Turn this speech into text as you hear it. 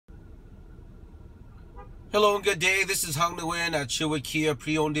Hello and good day. This is Hung Nguyen at Sherwood Kia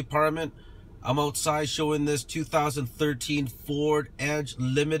Pre-Owned Department. I'm outside showing this 2013 Ford Edge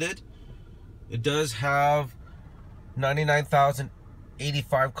Limited. It does have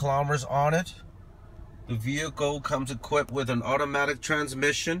 99,085 kilometers on it. The vehicle comes equipped with an automatic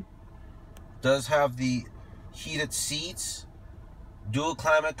transmission. Does have the heated seats, dual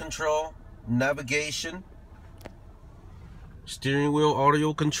climate control, navigation, steering wheel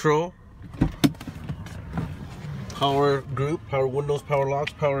audio control, power group, power windows, power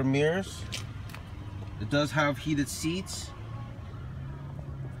locks, power mirrors. It does have heated seats.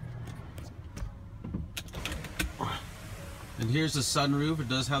 And here's the sunroof. It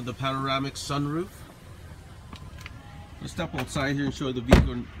does have the panoramic sunroof. Let's step outside here and show the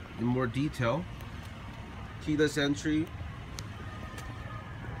vehicle in more detail. Keyless entry,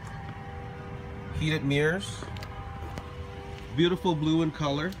 heated mirrors, beautiful blue in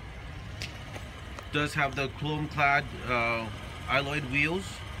color. Does have the chrome-clad alloyed wheels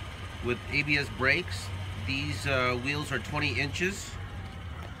with ABS brakes. These wheels are 20 inches.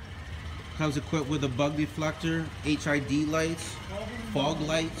 Comes equipped with a bug deflector, HID lights, fog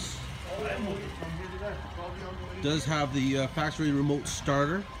lights. Does have the factory remote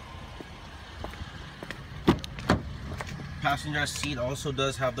starter. Passenger seat also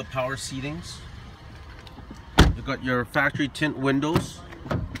does have the power seatings. You've got your factory tint windows.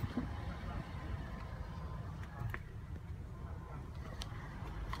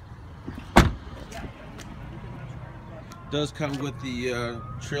 Does come with the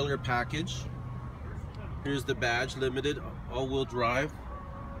trailer package. Here's the badge, limited, all-wheel drive.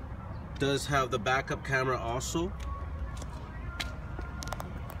 Does have the backup camera also.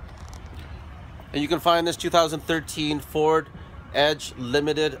 And you can find this 2013 Ford Edge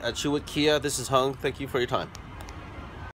Limited at Sherwood Kia. This is Hung. Thank you for your time.